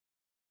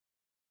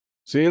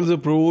Sales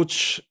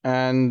approach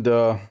and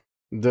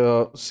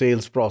the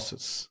sales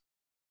process.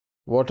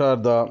 What are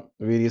the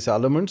various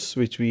elements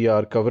which we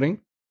are covering?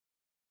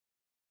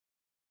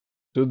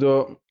 So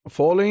the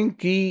following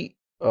key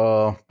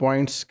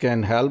points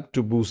can help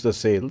to boost the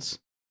sales.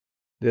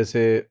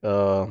 जैसे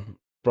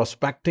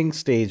prospecting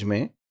stage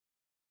में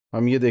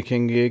हम ये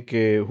देखेंगे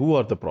कि who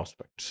are the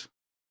prospects,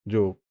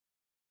 जो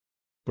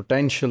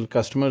potential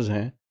customers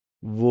हैं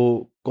वो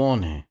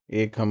कौन हैं.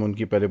 एक हम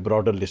उनकी पहले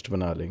broader list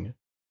बना लेंगे.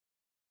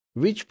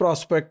 Which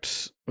prospects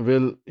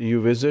will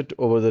you visit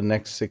over the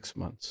next 6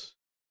 months?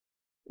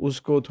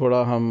 उसको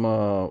थोड़ा हम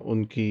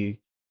उनकी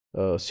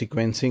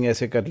सीक्वेंसिंग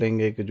ऐसे कर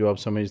लेंगे कि जो आप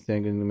समझते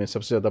हैं कि इनमें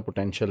सबसे ज़्यादा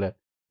पोटेंशियल है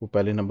वो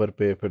पहले नंबर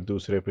पे, फिर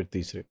दूसरे, फिर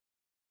तीसरे.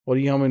 और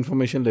ये हम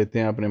इंफॉर्मेशन लेते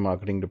हैं अपने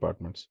मार्केटिंग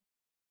डिपार्टमेंट से.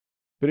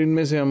 फिर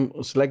इनमें से हम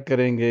सेलेक्ट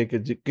करेंगे कि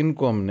किन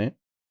को हमने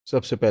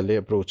सबसे पहले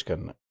अप्रोच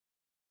करना है,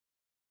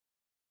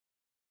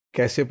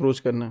 कैसे अप्रोच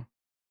करना है,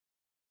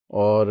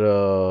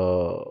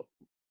 और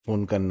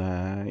फ़ोन करना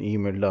है,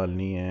 ईमेल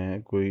डालनी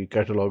है, कोई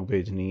कैटलॉग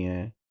भेजनी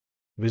है,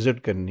 विज़िट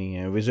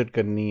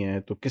करनी है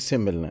तो किससे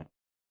मिलना है,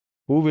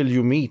 who will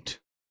you meet,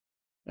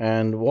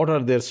 and what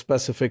are there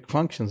specific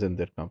functions in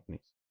their companies.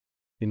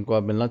 जिनको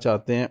आप मिलना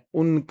चाहते हैं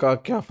उनका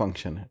क्या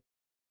फंक्शन है.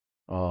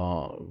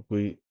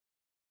 कोई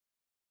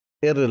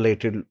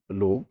इररिलेटेड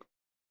लोग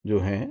जो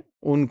हैं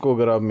उनको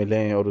अगर आप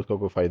मिलें और उसका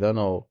कोई फ़ायदा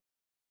ना हो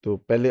तो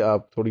पहले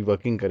आप थोड़ी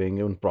वर्किंग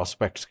करेंगे उन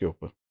प्रॉस्पेक्ट्स के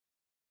ऊपर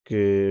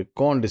कि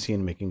कौन डिसीजन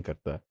मेकिंग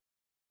करता है.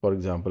 For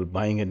example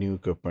buying a new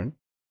equipment,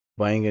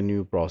 buying a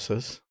new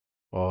process,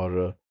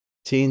 और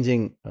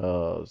changing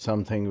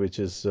something which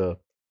is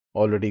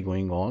already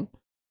going on.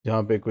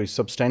 जहाँ पे कोई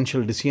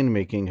सब्सटेंशियल डिसीजन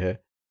मेकिंग है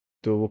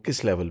तो वो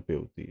किस लेवल पे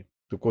होती है.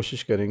 तो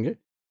कोशिश करेंगे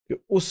कि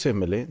उससे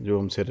मिले जो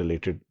हमसे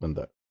रिलेटेड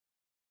बंदा है.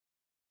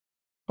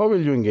 How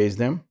will you engage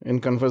them in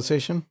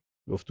conversation.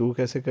 गुफ्तगू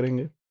कैसे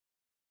करेंगे.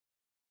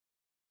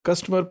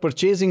 Customer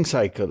purchasing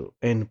cycle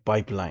in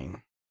pipeline.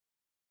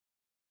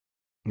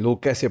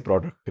 लोग कैसे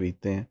प्रोडक्ट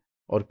खरीदते हैं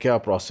और क्या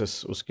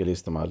प्रोसेस उसके लिए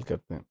इस्तेमाल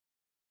करते हैं.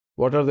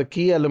 What are the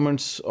key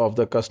elements of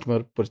the customer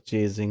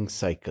purchasing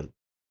cycle?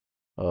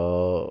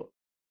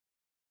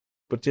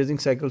 Purchasing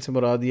cycle से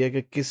मुराद ये है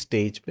कि किस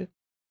स्टेज पे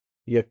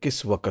या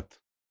किस वक्त.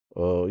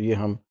 ये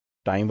हम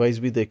टाइम वाइज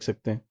भी देख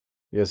सकते हैं.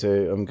 जैसे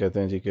हम कहते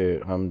हैं जी कि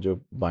हम जो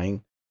बाइंग,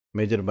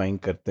 मेजर बाइंग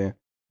करते हैं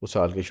वो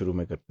साल के शुरू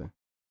में करते हैं.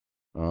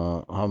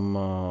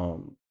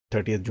 हम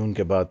 30 जून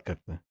के बाद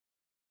करते हैं.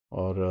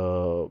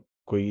 और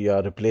कोई या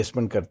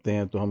रिप्लेसमेंट करते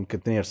हैं तो हम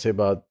कितने अरसे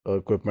बाद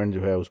इक्विपमेंट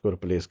जो है उसको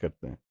रिप्लेस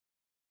करते हैं.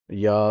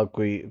 या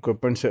कोई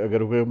इक्विपमेंट से,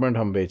 अगर इक्विपमेंट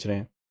हम बेच रहे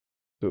हैं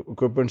तो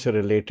इक्विपमेंट से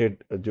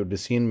रिलेटेड जो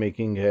डिसीजन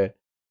मेकिंग है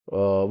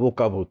वो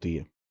कब होती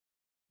है.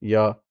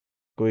 या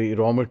कोई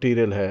रॉ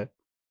मटेरियल है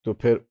तो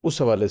फिर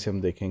उस हवाले से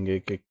हम देखेंगे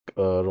कि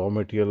रॉ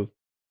मटेरियल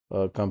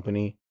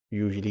कंपनी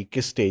यूजुअली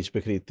किस स्टेज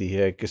पे ख़रीदती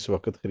है, किस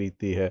वक्त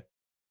ख़रीदती है.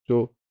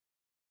 तो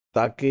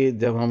ताकि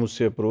जब हम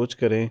उससे अप्रोच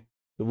करें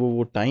तो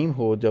वो टाइम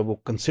हो जब वो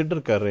कंसिडर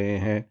कर रहे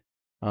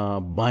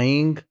हैं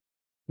buying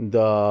the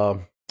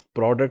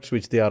products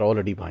which they are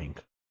already buying.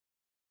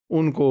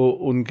 उनको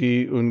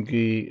उनकी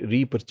उनकी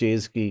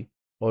रीपरचेज़ की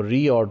और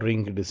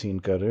रीऑर्डरिंग की डिसीजन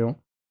कर रहे हों.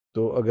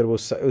 तो अगर वो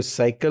उस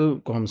साइकिल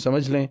को हम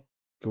समझ लें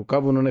कि वो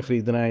कब उन्होंने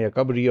ख़रीदना है या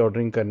कब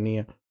रीऑर्डरिंग करनी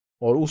है,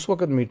 और उस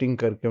वक्त मीटिंग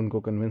करके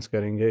उनको कन्विंस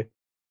करेंगे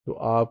तो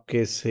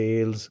आपके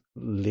सेल्स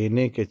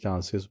लेने के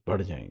चांसेस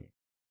बढ़ जाएंगे.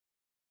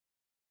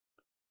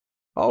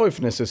 How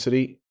if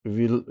necessary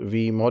will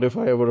we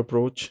modify our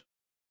approach.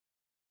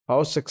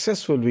 How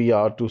successful we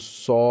are to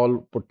solve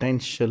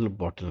potential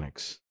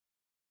bottlenecks.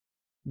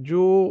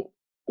 जो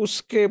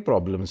उसके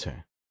प्रॉब्लम्स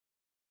हैं,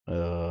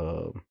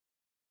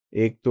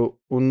 एक तो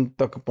उन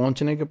तक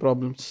पहुंचने के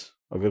प्रॉब्लम्स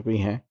अगर कोई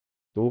हैं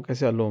तो वो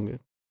कैसे हल होंगे.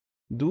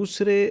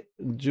 दूसरे,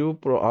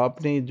 जो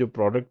आपने जो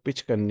प्रोडक्ट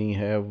पिच करनी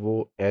है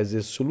वो as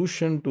a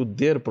solution to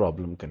their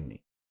problem करनी,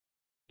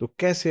 तो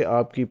कैसे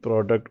आपकी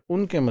प्रोडक्ट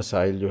उनके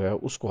मसाइल जो है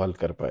उसको हल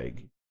कर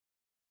पाएगी.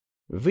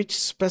 विच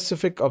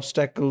specific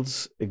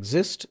obstacles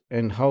exist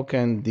and how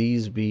can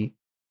these be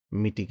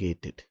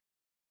mitigated.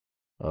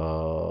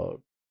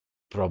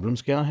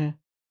 Problems क्या हैं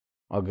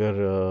अगर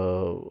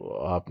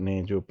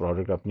आपने जो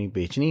प्रोडक्ट अपनी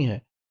बेचनी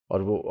है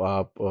और वो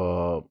आप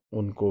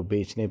उनको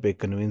बेचने पे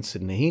कन्विंस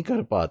नहीं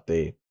कर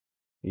पाते,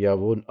 या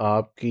वो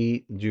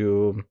आपकी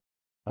जो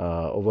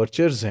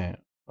ओवरचर्स हैं,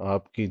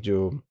 आपकी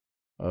जो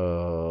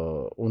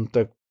उन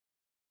तक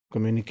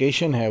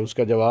कम्युनिकेशन है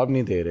उसका जवाब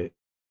नहीं दे रहे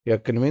या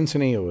कन्विंस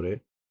नहीं हो रहे,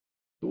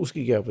 तो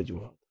उसकी क्या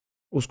वजूहत,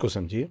 उसको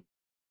समझिए.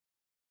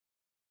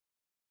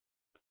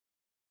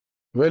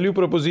 Value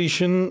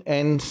proposition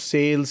and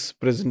sales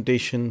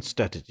presentation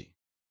strategy.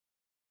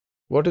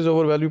 What is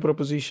our value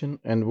proposition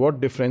and what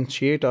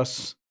differentiate us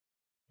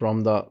from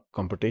the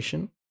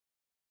competition?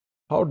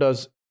 How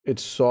does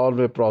it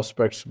solve a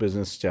prospect's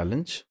business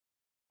challenge?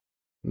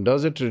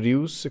 Does it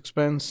reduce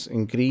expense,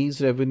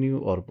 increase revenue,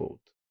 or both?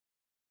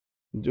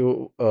 जो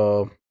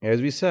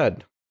as we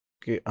said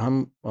कि हम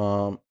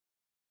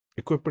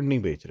equipment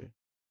नहीं बेच रहे,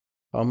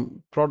 हम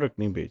product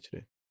नहीं बेच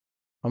रहे,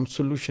 हम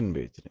सोल्यूशन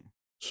बेच रहे हैं.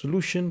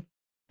 Solution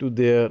to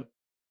their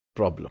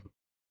problem.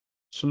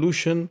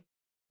 solution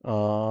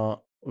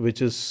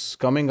which is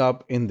coming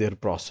up in their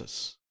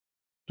process.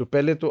 तो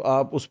पहले तो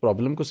आप उस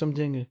प्रॉब्लम को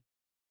समझेंगे,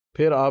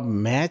 फिर आप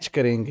मैच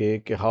करेंगे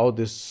कि how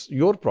this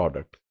your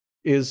product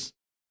is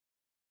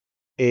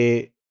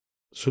a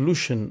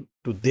solution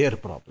to their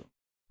problem,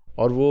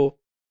 और वो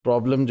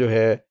प्रॉब्लम जो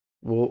है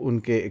वो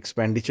उनके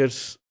एक्सपेंडिचर्स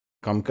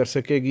कम कर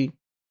सकेगी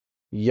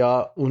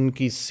या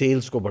उनकी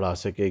सेल्स को बढ़ा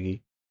सकेगी,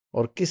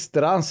 और किस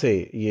तरह से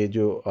ये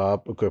जो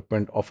आप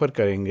इक्विपमेंट ऑफ़र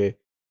करेंगे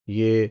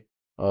ये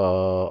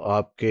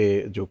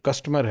आपके जो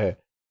कस्टमर है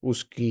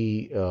उसकी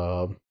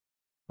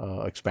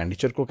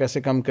एक्सपेंडिचर को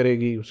कैसे कम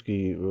करेगी,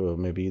 उसकी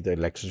may be the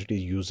electricity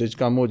usage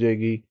कम हो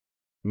जाएगी,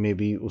 मे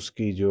बी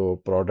उसकी जो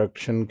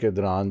प्रोडक्शन के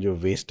दौरान जो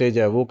वेस्टेज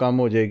है वो कम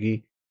हो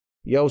जाएगी,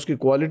 या उसकी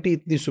क्वालिटी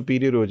इतनी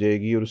सुपीरियर हो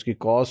जाएगी और उसकी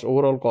कॉस्ट,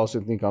 ओवरऑल कॉस्ट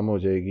इतनी कम हो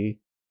जाएगी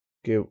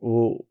कि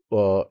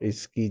वो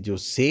इसकी जो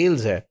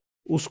सेल्स है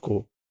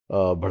उसको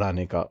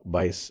बढ़ाने का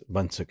बायस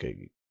बन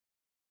सकेगी.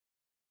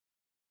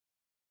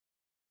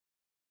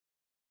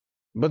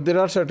 But there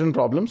are certain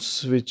problems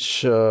which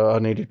are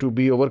needed to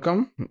be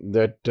overcome.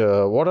 That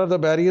what are the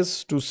barriers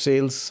to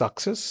sales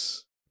success?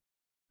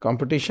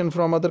 Competition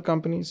from other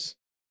companies,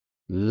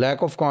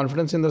 lack of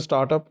confidence in the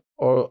startup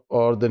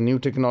or the new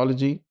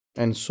technology,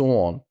 and so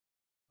on.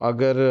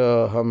 अगर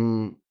हम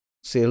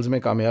sales में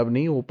कामयाब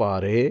नहीं हो पा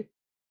रहे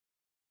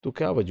तो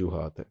क्या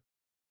वजूहात है?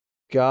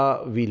 क्या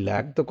we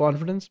lack the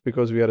confidence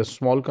because we are a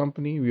small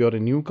company, we are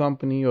a new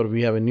company, or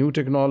we have a new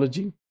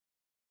technology?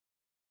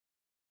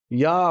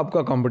 या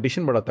आपका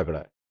कंपटीशन बड़ा तगड़ा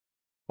है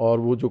और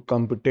वो जो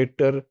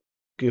कंपटीटर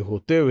के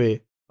होते हुए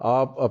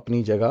आप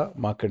अपनी जगह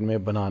मार्केट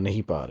में बना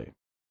नहीं पा रहे.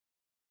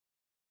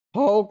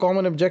 How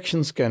common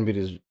objections can be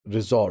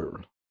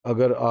resolve?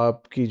 अगर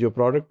आपकी जो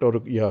प्रोडक्ट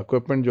और या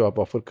इक्विपमेंट जो आप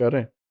ऑफर कर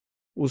रहे हैं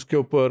उसके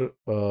ऊपर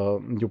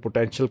जो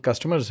पोटेंशियल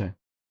कस्टमर्स हैं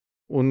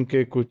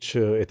उनके कुछ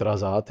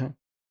एतराज़ात हैं,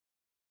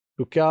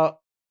 तो क्या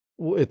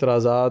वो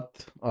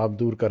एतराज़ात आप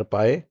दूर कर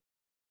पाए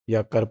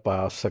या कर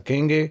पा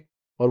सकेंगे,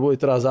 और वो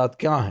एतराज़ात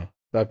क्या हैं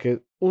ताकि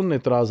उन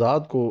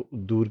एतराज़ात को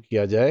दूर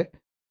किया जाए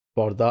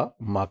for the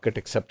market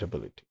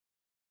acceptability.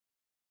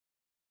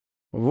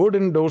 Would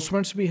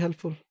endorsements भी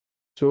हेल्पफुल?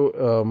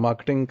 जो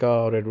मार्केटिंग का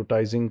और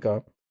एडवर्टाइजिंग का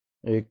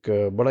एक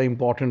बड़ा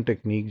इम्पॉर्टेंट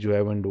टेक्निक जो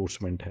है वो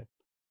एंडोर्समेंट है.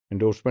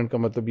 एंडोर्समेंट का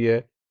मतलब ये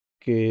है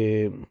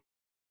कि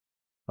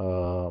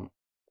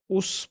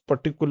उस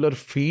पर्टिकुलर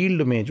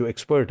फील्ड में जो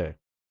एक्सपर्ट है,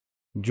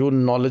 जो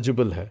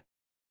नॉलेजेबल है,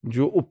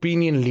 जो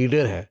ओपिनियन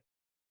लीडर है,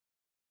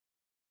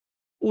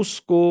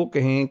 उसको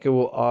कहें कि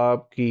वो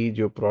आपकी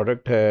जो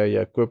प्रोडक्ट है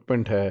या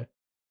इक्विपमेंट है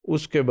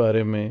उसके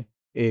बारे में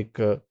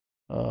एक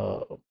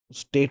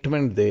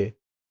स्टेटमेंट दे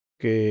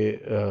कि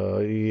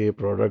ये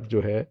प्रोडक्ट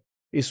जो है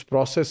इस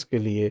प्रोसेस के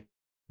लिए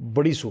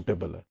बड़ी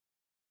सूटेबल है,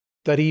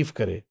 तारीफ़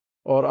करे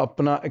और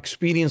अपना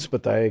एक्सपीरियंस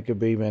बताए कि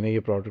भाई मैंने ये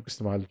प्रोडक्ट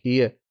इस्तेमाल की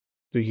है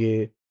तो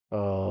ये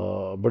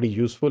बड़ी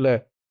यूज़फुल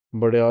है,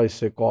 बड़ा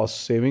इससे कॉस्ट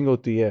सेविंग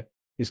होती है,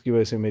 इसकी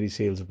वजह से मेरी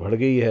सेल्स बढ़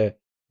गई है,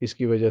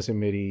 इसकी वजह से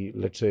मेरी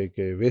लेट्स से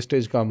कि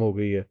वेस्टेज कम हो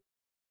गई है,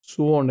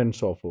 so on and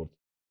so fourth.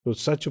 तो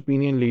सच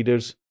ओपिनियन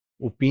लीडर्स,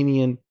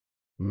 ओपिनियन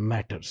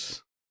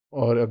मैटर्स.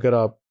 और अगर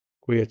आप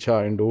कोई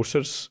अच्छा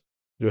एंडोर्सर्स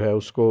जो है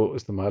उसको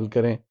इस्तेमाल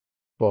करें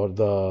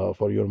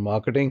for your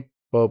marketing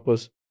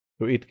purpose,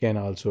 so it can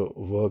also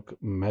work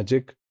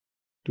magic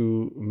to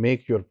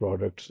make your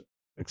products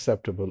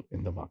acceptable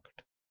in the market.